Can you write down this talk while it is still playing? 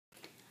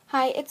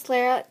Hi, it's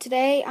Lara.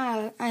 Today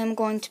I am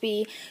going to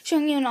be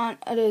showing you an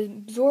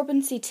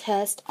absorbency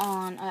test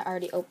on, I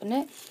already opened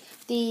it,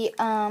 the,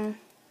 hold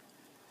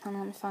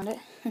on, I found it,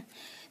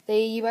 the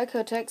U by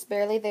Kotex,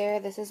 barely there.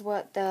 This is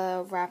what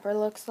the wrapper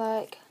looks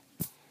like.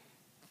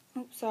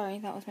 Oh, sorry,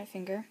 that was my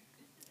finger.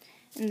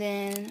 And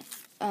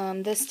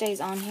then, this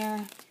stays on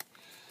here.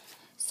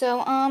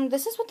 So,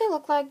 this is what they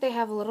look like. They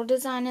have a little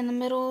design in the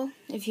middle.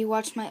 If you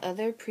watched my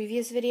other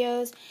previous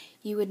videos,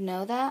 you would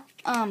know that.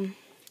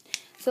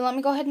 So let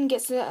me go ahead and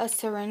get a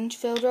syringe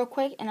filled real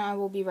quick, and I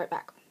will be right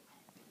back.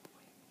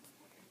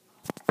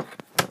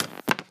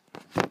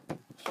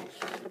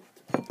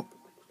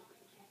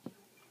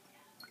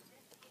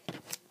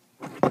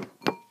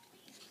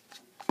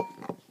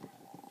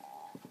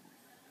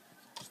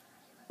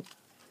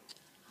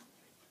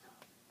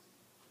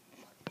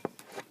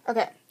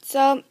 Okay,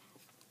 so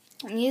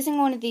I'm using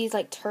one of these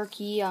like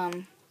turkey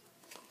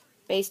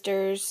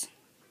basters.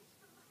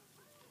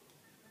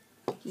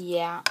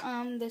 Yeah,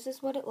 this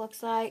is what it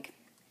looks like.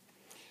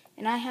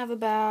 And I have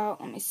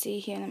about, let me see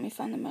here, let me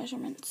find the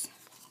measurements.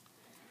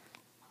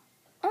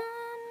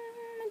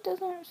 It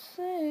doesn't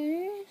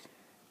say.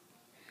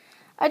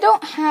 I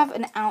don't have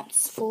an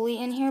ounce fully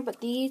in here,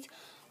 but these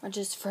are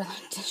just for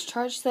like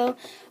discharge, so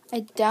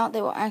I doubt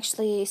they will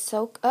actually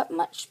soak up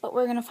much, but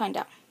we're gonna find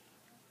out.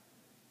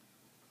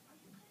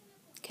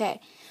 Okay,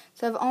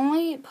 so I've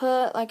only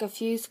put like a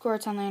few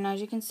squirts on there, and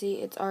as you can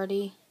see, it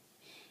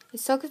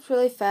soaks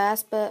really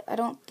fast, but I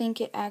don't think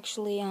it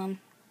actually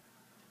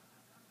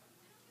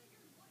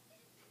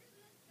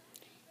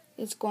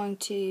is going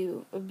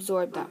to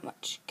absorb that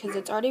much, because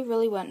it's already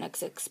really wet and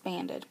it's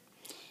expanded.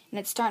 And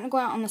it's starting to go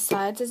out on the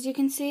sides, as you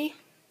can see.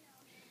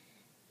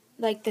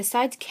 Like, the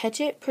sides catch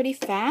it pretty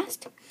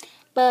fast,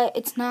 but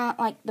it's not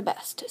like the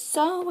best.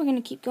 So, we're going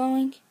to keep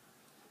going.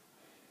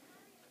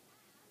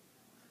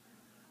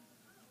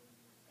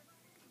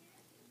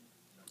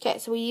 Okay,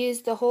 so we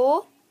used the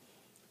whole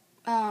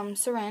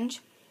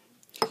syringe.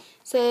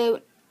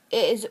 So,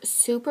 it is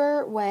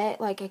super wet,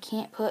 like I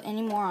can't put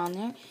any more on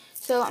there.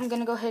 So, I'm going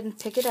to go ahead and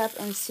pick it up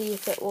and see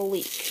if it will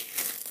leak.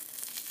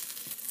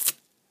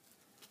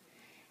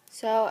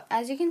 So,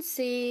 as you can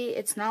see,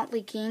 it's not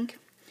leaking.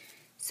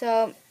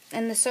 So,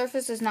 and the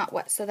surface is not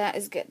wet, so that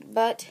is good.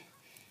 But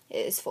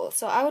it is full.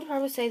 So, I would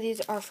probably say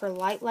these are for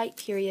light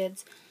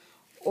periods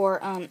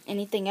or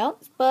anything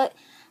else. But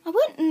I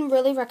wouldn't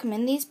really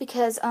recommend these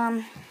because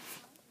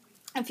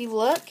if you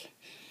look,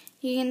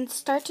 you can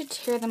start to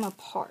tear them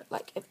apart.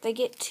 Like, if they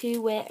get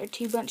too wet or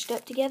too bunched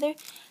up together,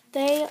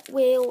 they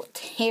will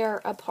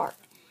tear apart.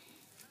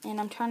 And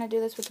I'm trying to do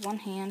this with one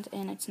hand,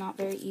 and it's not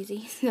very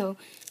easy, so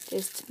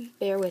just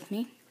bear with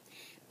me.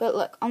 But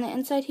look, on the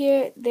inside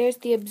here, there's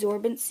the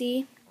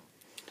absorbency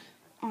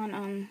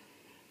on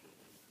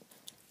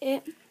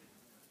it.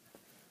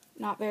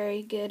 Not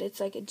very good. It's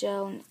like a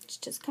gel, and it's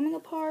just coming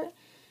apart.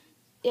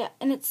 Yeah,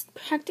 and it's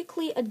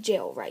practically a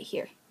gel right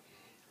here.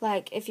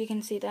 Like, if you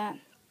can see that,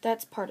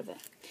 that's part of it.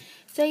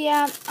 So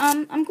yeah,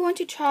 I'm going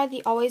to try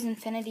the Always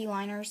Infinity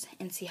liners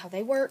and see how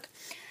they work.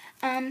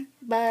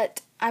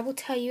 But I will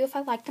tell you if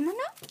I like them or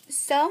not.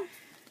 So,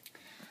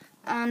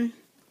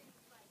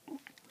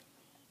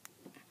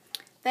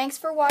 thanks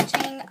for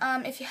watching.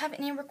 If you have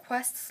any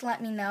requests,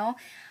 let me know.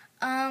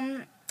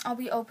 I'll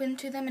be open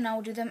to them, and I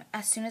will do them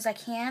as soon as I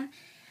can.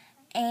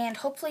 And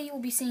hopefully you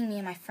will be seeing me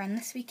and my friend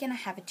this weekend. I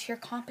have a cheer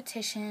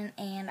competition,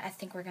 and I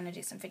think we're going to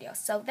do some videos.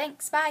 So,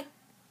 thanks. Bye.